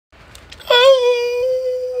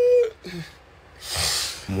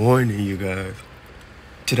morning, you guys.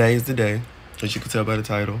 Today is the day, as you can tell by the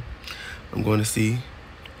title. I'm going to see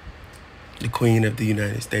the Queen of the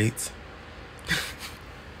United States,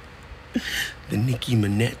 the Nicki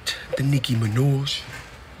Minaj.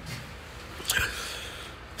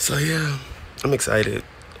 So yeah, I'm excited.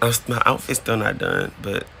 My outfit's still not done,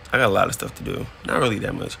 but I got a lot of stuff to do. Not really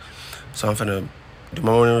that much. So I'm finna do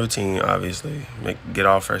my morning routine, obviously. Get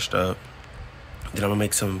all freshed up. Then I'm gonna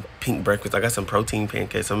make some pink breakfast. I got some protein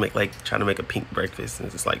pancakes. I'm trying to make a pink breakfast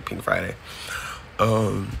since it's like Pink Friday.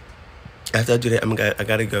 After I do that, I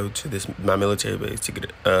gotta go to my military base to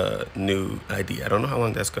get a new ID. I don't know how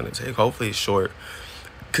long that's gonna take. Hopefully it's short.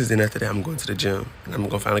 Cause then after that, I'm going to the gym and I'm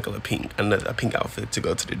gonna find like a pink outfit to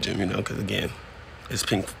go to the gym. You know, cause again, it's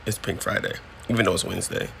Pink Friday, even though it's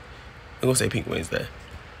Wednesday. I'm gonna say Pink Wednesday.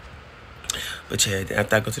 But yeah,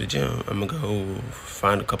 after I go to the gym, I'm gonna go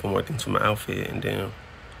find a couple more things for my outfit and then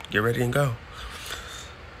get ready and go.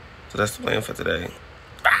 So that's the plan for today.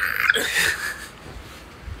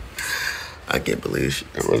 I can't believe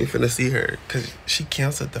I'm really finna see her because she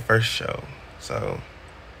canceled the first show. So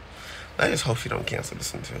I just hope she don't cancel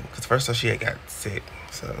this one too. Because first show she had got sick.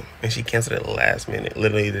 And she canceled it last minute,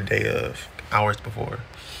 literally the day of, hours before.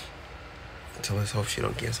 So let's hope she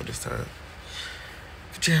don't cancel this time.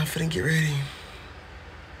 But yeah, I'm finna get ready.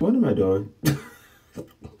 What am I doing?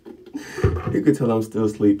 You can tell I'm still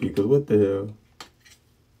sleepy, because what the hell?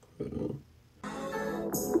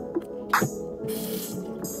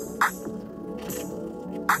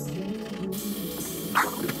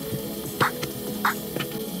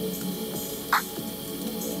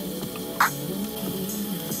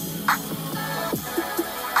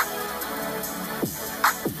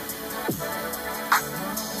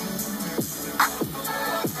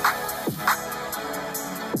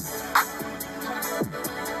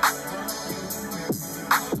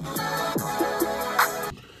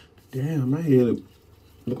 Damn, my head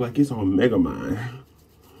look like it's on Megamind.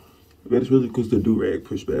 But it's really because the do-rag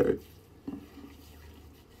pushed back.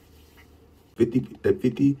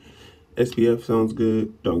 50 SPF sounds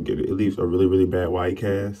good. Don't get it. It leaves a really, really bad white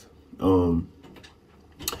cast. I know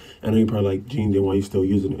you probably like, Gene, then why you still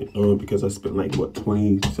using it? Because I spent like, what,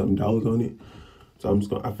 $20-something on it.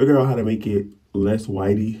 So I figured out how to make it less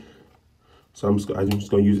whitey. So I'm just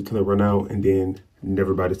gonna use it till it run out and then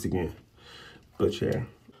never buy this again. But yeah.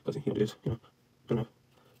 But here it is, you know.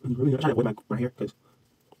 I'm really gonna try to wet my hair because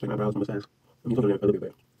my brows almost has. I'm gonna do it a little bit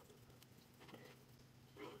better.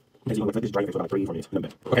 As you know, this dry face for about 3-4 minutes. Not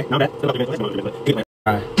bad. Okay, not bad. Still about 3 minutes. Let's get it.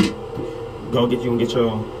 Alright. Go get your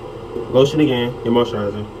lotion again, your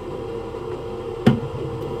moisturizer.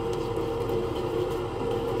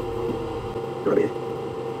 Rub it.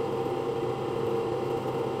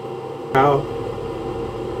 Now,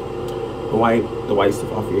 wipe the white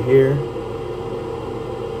stuff off your hair.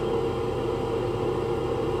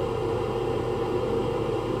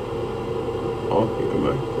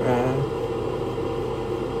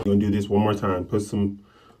 I'm gonna do this one more time. Put some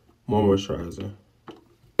more moisturizer.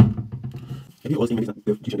 Maybe all this maybe it's not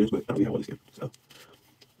good. You should do this, but I don't really have all this here. So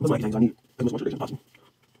most of my things I need as much moisturizer as possible.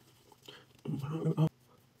 Oh,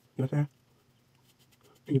 you right there?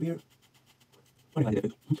 In your beard? Why do you like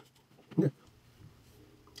that? Yeah.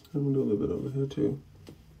 I'm gonna do a little bit over here too.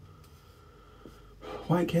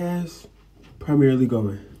 White cast, primarily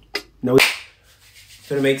going. Now we're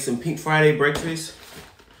gonna make some Pink Friday breakfast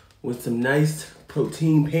with some nice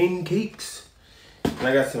protein pancakes. And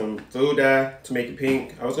I got some food dye to make it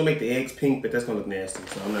pink. I was gonna make the eggs pink, but that's gonna look nasty,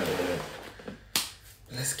 so I'm not doing that.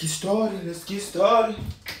 Let's get started. Let's get started.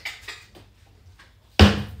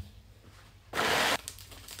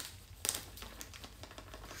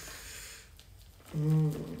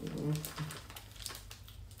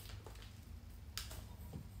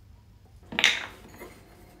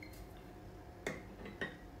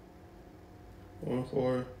 One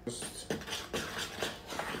for,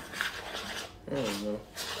 I don't know.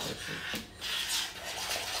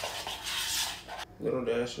 Little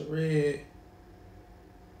dash of red.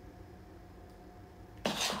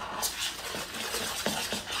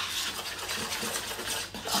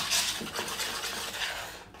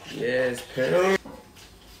 Yes, pal.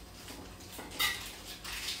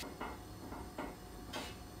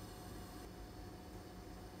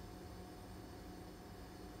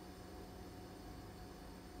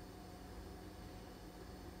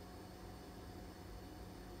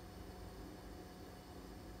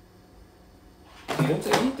 I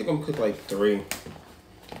think I'm gonna cook like 3.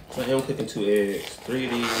 So I'm cooking 2 eggs. 3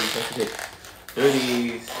 of these. Let's cook 3 of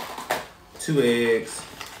these, 2 eggs,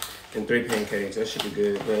 and 3 pancakes. That should be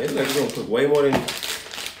good. Man, it's like you're gonna cook way more than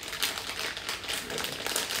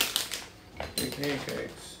 3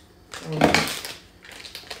 pancakes.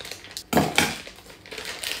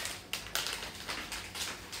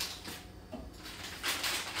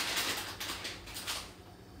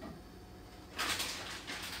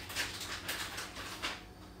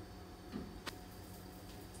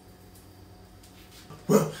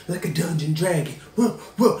 like a dungeon dragon. Whoa,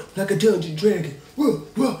 whoa, like a dungeon dragon. Whoa,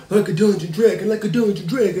 whoa, like a dungeon dragon, like a dungeon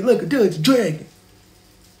dragon, like a dungeon dragon.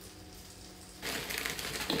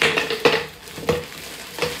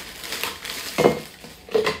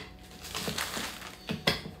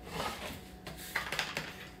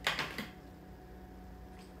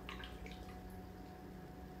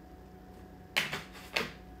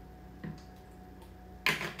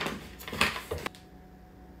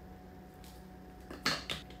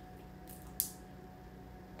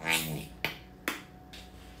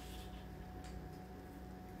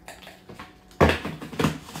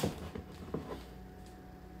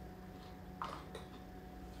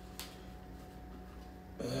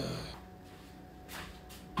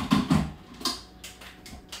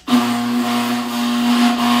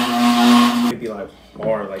 It'd be like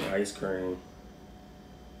hard, like ice cream.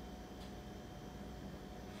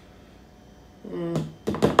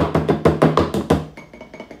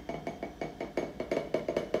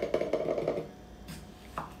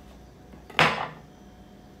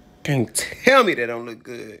 Can't tell me that don't look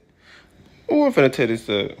good. Oh, I'm finna tear this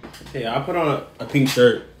up. Yeah, I put on a pink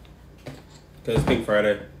shirt because it's Pink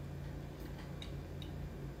Friday.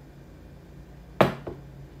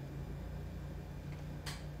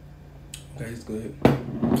 Okay, it's good.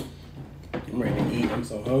 I'm ready to eat. I'm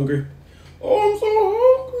so hungry. Oh, I'm so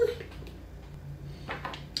hungry.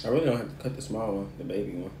 I really don't have to cut the small one, the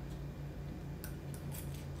baby one.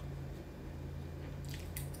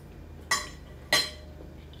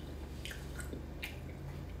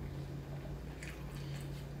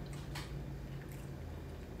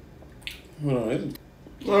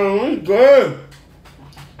 Oh, it's good.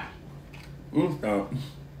 Stop.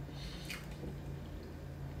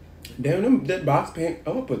 Damn, that box pan.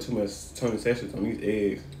 I'm gonna put too much Tony Sessions on these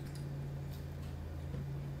eggs.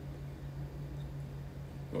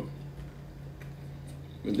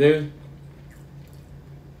 But then,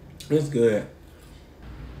 it's good.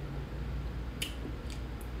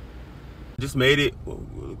 Just made it. Whoa,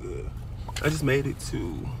 really good. I just made it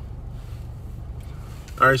to.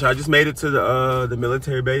 All right, so I just made it to the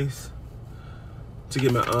military base to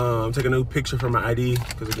get my take a new picture for my ID,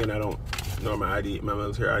 because again I don't know my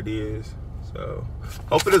military ID is. So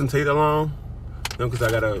hopefully it doesn't take that long, because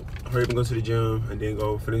I gotta hurry up and go to the gym and then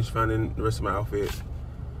go finish finding the rest of my outfit.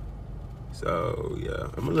 So yeah,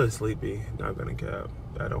 I'm a little sleepy. Not gonna cap.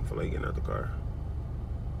 I don't feel like getting out the car.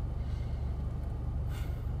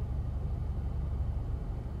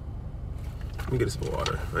 Let me get a sip of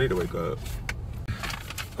water. I need to wake up.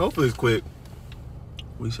 Hopefully it's quick.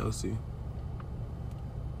 We shall see.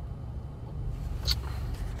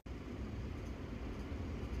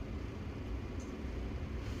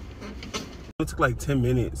 It took like 10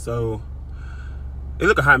 minutes, so it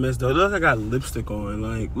look a hot mess though. It look like I got lipstick on.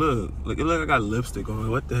 Like, look, it look like I got lipstick on.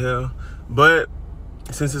 What the hell? But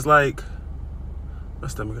since it's like, my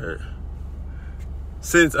stomach hurt.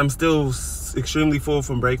 Since I'm still extremely full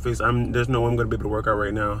from breakfast, there's no way I'm gonna be able to work out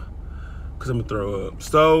right now, because I'm gonna throw up.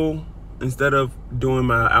 So instead of doing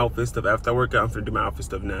my outfit stuff after I work out, I'm gonna do my outfit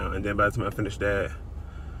stuff now. And then by the time I finish that,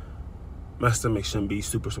 my stomach shouldn't be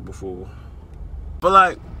super full. But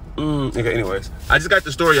like, okay, anyways, I just got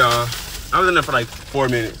the store, y'all. I was in there for like 4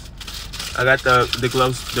 minutes. I got the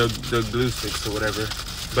glue sticks or whatever.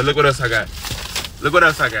 But look what else I got. Look what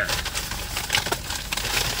else I got.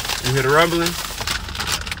 You hear the rumbling?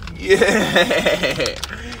 Yeah.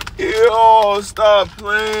 Yo, stop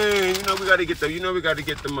playing. You know we gotta get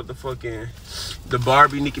the motherfucking the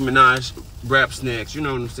Barbie Nicki Minaj rap snacks. You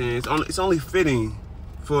know what I'm saying? It's only fitting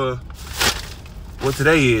for what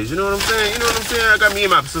today is. You know what I'm saying? You know what I'm saying? I got me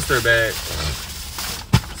and my sister a bag.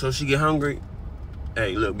 So she get hungry.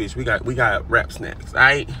 Hey, look, bitch, we got rap snacks,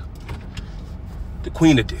 alright? The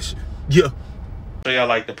Queen Edition. Yeah. Show y'all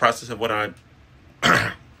like the process of what I'm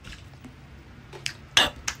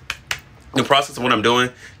doing,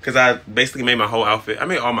 because I basically made my whole outfit. I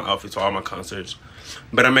made all my outfits for all my concerts,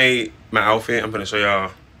 but I made my outfit. I'm gonna show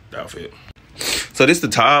y'all the outfit. So this is the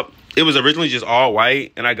top. It was originally just all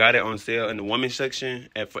white, and I got it on sale in the women's section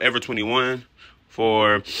at Forever 21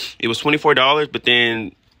 for, it was $24, but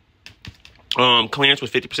then clearance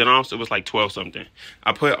was 50% off, so it was like 12 something.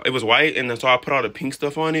 It was white, and so I put all the pink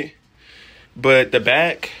stuff on it, but the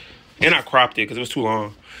back, and I cropped it because it was too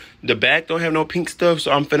long. The back don't have no pink stuff,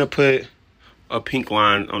 so I'm finna put a pink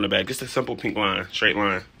line on the back. Just a simple pink line, straight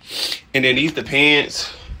line. And then the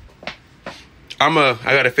pants, I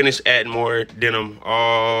gotta finish adding more denim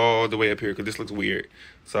all the way up here because this looks weird.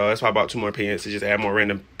 So that's why I bought 2 more pants to just add more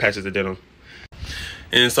random patches of denim.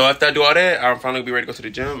 And so after I do all that, I'm finally gonna be ready to go to the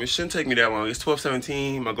gym. It shouldn't take me that long. It's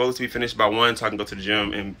 12:17. My goal is to be finished by 1 so I can go to the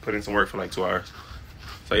gym and put in some work for like 2 hours.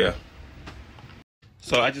 So yeah.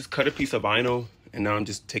 So I just cut a piece of vinyl, and now I'm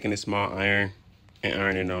just taking a small iron and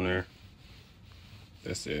ironing it on there.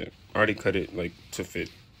 That's it. I already cut it like to fit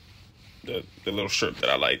the little strip that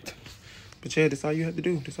I liked. But yeah, that's all you have to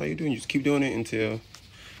do. That's all you do. And you just keep doing it until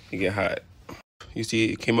you get hot. You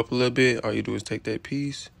see it came up a little bit. All you do is take that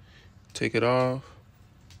piece, take it off.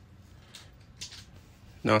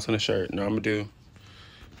 Now it's on the shirt. Now I'm gonna do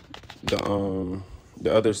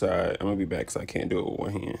the other side. I'm gonna be back because I can't do it with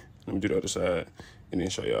one hand. Let me do the other side and then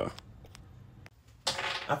show y'all.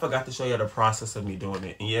 I forgot to show y'all the process of me doing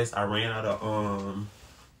it. And yes, I ran out of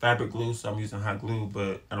fabric glue, so I'm using hot glue,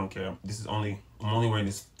 but I don't care. I'm only wearing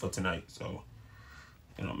this for tonight, so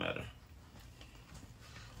it don't matter.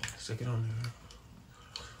 Stick it on there.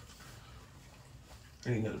 I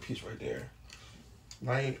need another piece right there.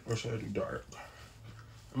 Light, or should I do dark?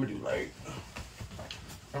 I'm gonna do light.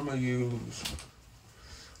 I'm gonna use.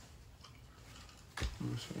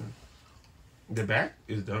 The back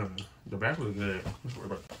is done. The back was good. Let's worry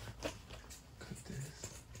about. Cut this.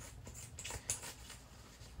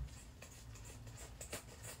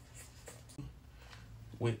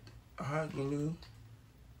 With hot glue.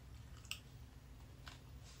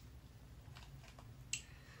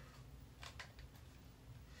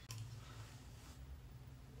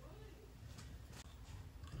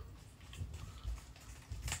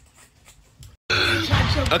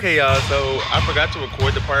 Okay, y'all, so I forgot to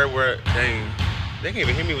record the part where, dang, they can't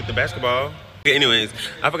even hear me with the basketball. Okay, anyways,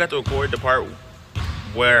 I forgot to record the part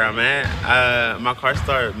where I'm at. My car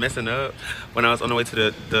started messing up when I was on the way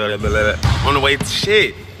to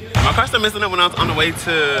shit. My car started messing up when I was on the way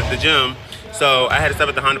to the gym. So I had to stop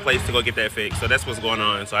at the Honda place to go get that fixed. So that's what's going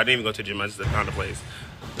on. So I didn't even go to the gym, I just at the Honda place.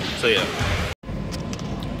 So yeah.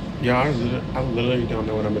 Y'all, I literally don't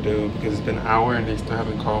know what I'm gonna do because it's been an hour and they still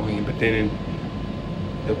haven't called me. But then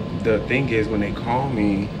the thing is, when they call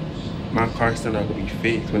me, my car's still not gonna be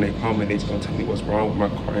fixed. When they call me, they're just gonna tell me what's wrong with my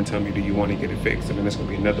car and tell me, do you want to get it fixed? And then it's gonna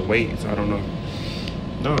be another wait. So I don't know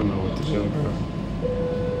what to do, bro.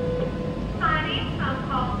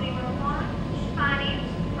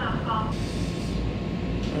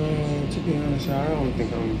 To be honest, I don't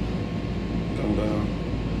think I'm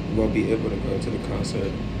gonna be able to go to the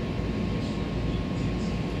concert.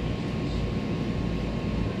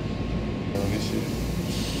 This shit.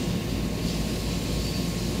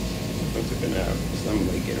 I'm taking out. So I'm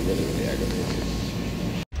like getting really aggravated.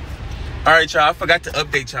 Alright, y'all, I forgot to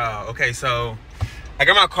update y'all. Okay, so I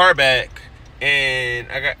got my car back and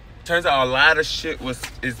turns out a lot of shit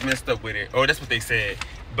is messed up with it. Or that's what they said.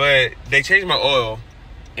 But they changed my oil,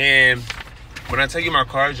 and when I tell you my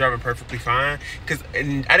car is driving perfectly fine, because I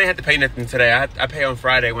didn't have to pay nothing today. I pay on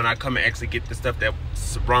Friday when I come and actually get the stuff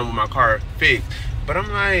that's wrong with my car fixed. But I'm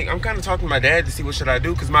kind of talking to my dad to see what should I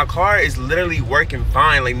do, because my car is literally working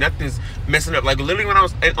fine. Like, nothing's messing up. Like, literally when I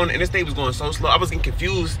was on the interstate, it was going so slow. I was getting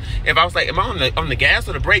confused if I was like, am I on the gas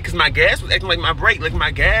or the brake? Because my gas was acting like my brake. Like,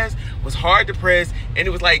 my gas was hard to press, and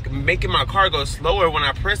it was like making my car go slower when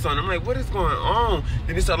I pressed on it. I'm like, what is going on?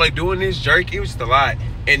 Then it started like doing this jerk. It was just a lot,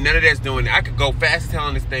 and none of that's doing it. I could go fast as hell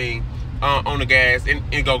on this thing on the gas and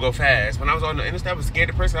go fast. When I was on the interstate, I was scared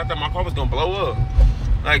to press it. I thought my car was gonna blow up.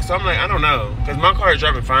 Like, so I'm like, I don't know, because my car is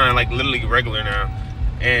driving fine, like literally regular now,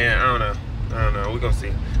 and I don't know, we're gonna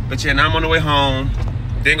see. But yeah, now I'm on the way home,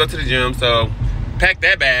 didn't go to the gym, so pack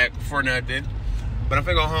that bag for nothing. But I'm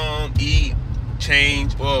finna go home, eat,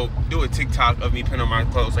 change, well, do a TikTok of me putting on my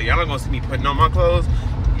clothes. So y'all not gonna see me putting on my clothes,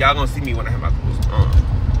 y'all gonna see me when I have my clothes on.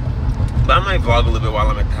 But I might vlog a little bit while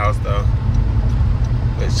I'm at the house though.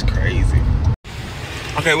 It's crazy.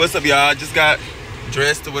 Okay, what's up, y'all? Just got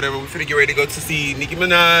dressed or whatever. We finna get ready to go to see Nicki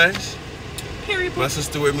Minaj. My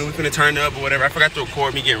sister with me. We finna turn up or whatever. I forgot to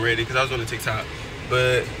record me getting ready because I was on the TikTok.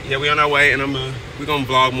 But yeah, we on our way, and we're gonna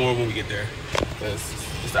vlog more when we get there. It's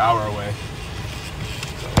just an hour away.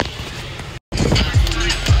 So.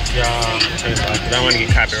 Y'all, I don't want to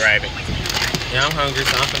get copyrighted. Yeah, I'm hungry,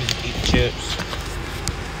 so I'm finna just eat the chips.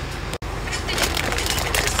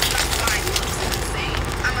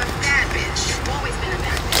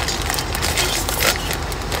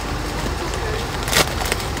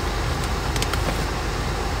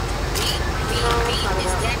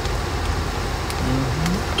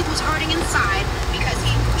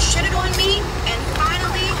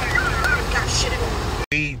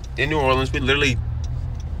 In New Orleans, we literally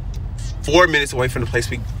 4 minutes away from the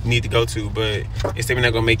place we need to go to, but it's we're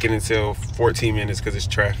not gonna make it until 14 minutes because it's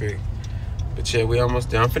traffic. But yeah, we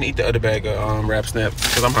almost there. I'm finna eat the other bag of wrap snaps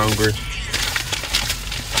because I'm hungry.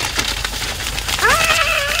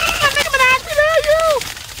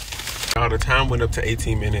 The time went up to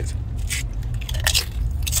 18 minutes.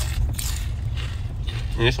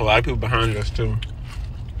 And there's a lot of people behind us too.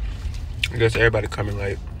 I guess everybody coming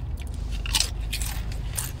late.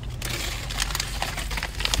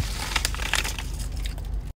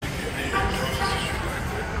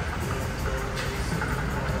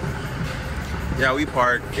 Yeah, we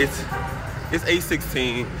parked. It's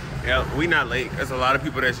 8:16. Yeah, we not late. There's a lot of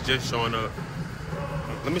people that's just showing up.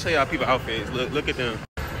 Let me show y'all people outfits. Look at them.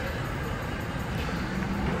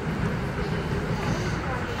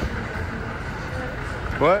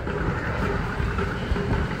 What?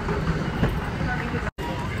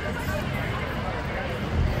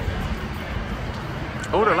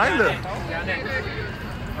 Oh, the light look.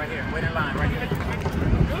 Right here, wait in line, right here.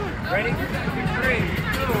 Ready? 3,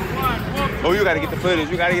 2, 1. Oh, you gotta get the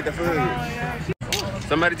footage. You gotta get the footage.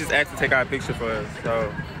 Somebody just asked to take our picture for us,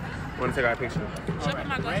 so want to take our picture.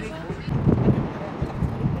 Ready?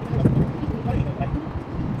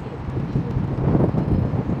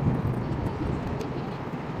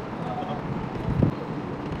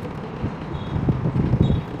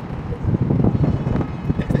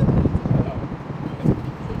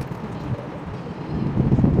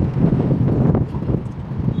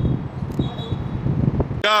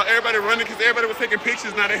 Y'all, everybody running because everybody was taking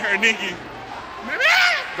pictures. Now they heard Nicki.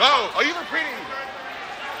 Go! Oh, you look pretty.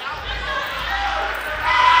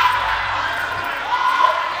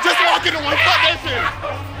 Just walk into one. Fuck that shit.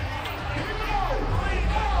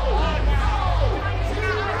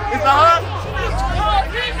 It's not her?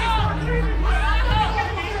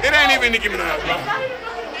 It ain't even Nicki Minaj, bro.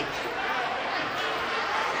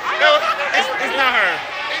 No, it's not her.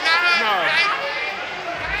 It's not her? No.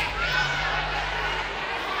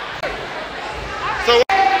 So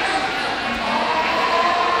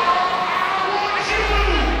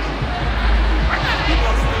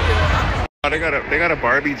they got a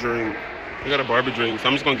Barbie drink. They got a Barbie drink, so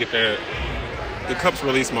I'm just gonna get that. The cup's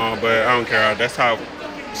really small, but I don't care. That's how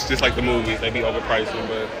it's just like the movies. They be overpricing,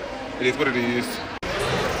 but it is what it is.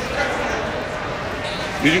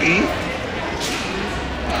 Did you eat?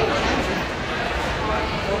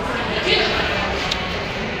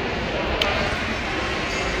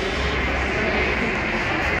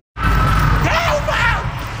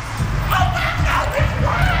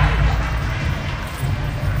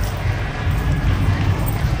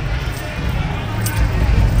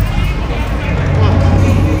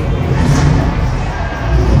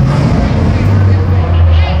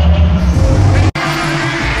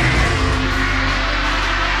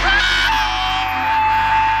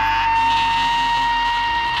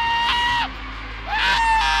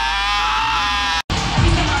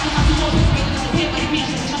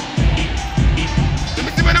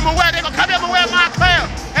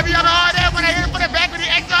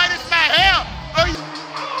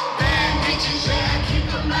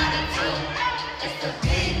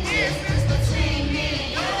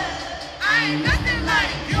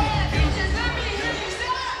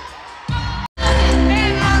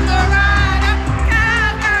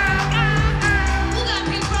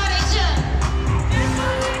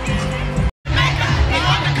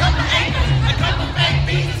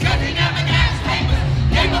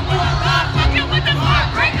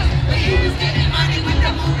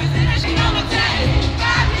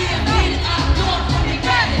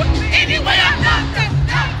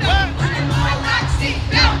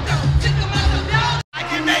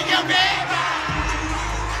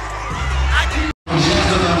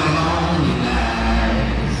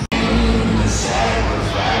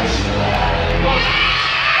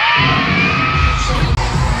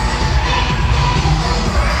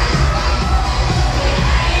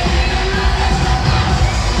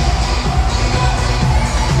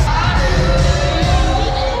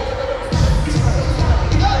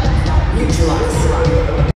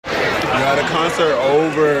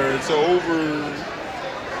 It's over.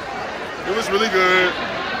 It was really good.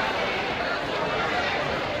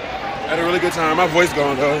 I had a really good time. My voice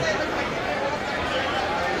gone though.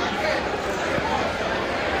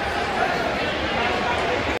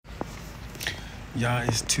 Y'all,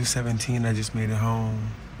 it's 2:17. I just made it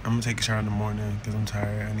home. I'm gonna take a shower in the morning because I'm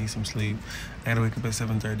tired. I need some sleep. I gotta wake up at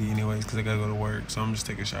 7:30 anyways because I gotta go to work. So I'm just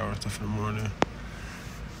taking a shower and stuff in the morning.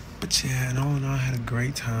 But yeah, all in all, I had a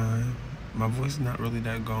great time. My voice is not really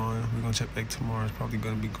that gone. We're gonna check back tomorrow. It's probably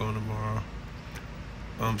gonna be gone tomorrow.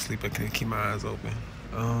 Sleep, I can't keep my eyes open.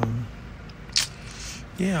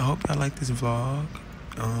 Yeah, I hope y'all like this vlog.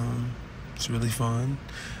 It's really fun.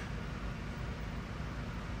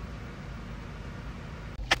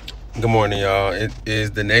 Good morning, y'all. It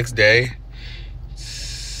is the next day.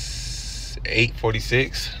 It's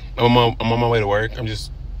 8:46. I'm on my way to work. I'm just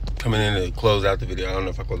coming in to close out the video. I don't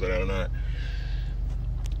know if I closed it out or not.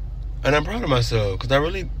 And I'm proud of myself because I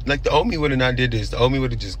really, like, the old me would have not did this. The old me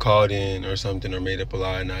would have just called in or something or made up a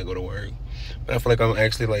lie and not go to work. But I feel like I'm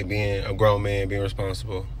actually, like, being a grown man, being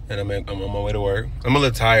responsible. And I'm on my way to work. I'm a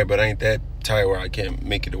little tired, but I ain't that tired where I can't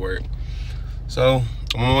make it to work. So,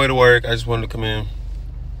 I'm on my way to work. I just wanted to come in,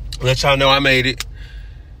 let y'all know I made it.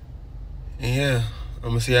 And yeah, I'm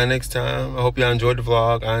going to see y'all next time. I hope y'all enjoyed the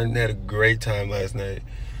vlog. I had a great time last night.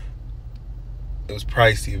 It was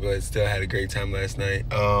pricey, but still had a great time last night.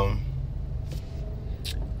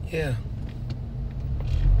 Yeah.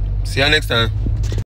 See y'all next time.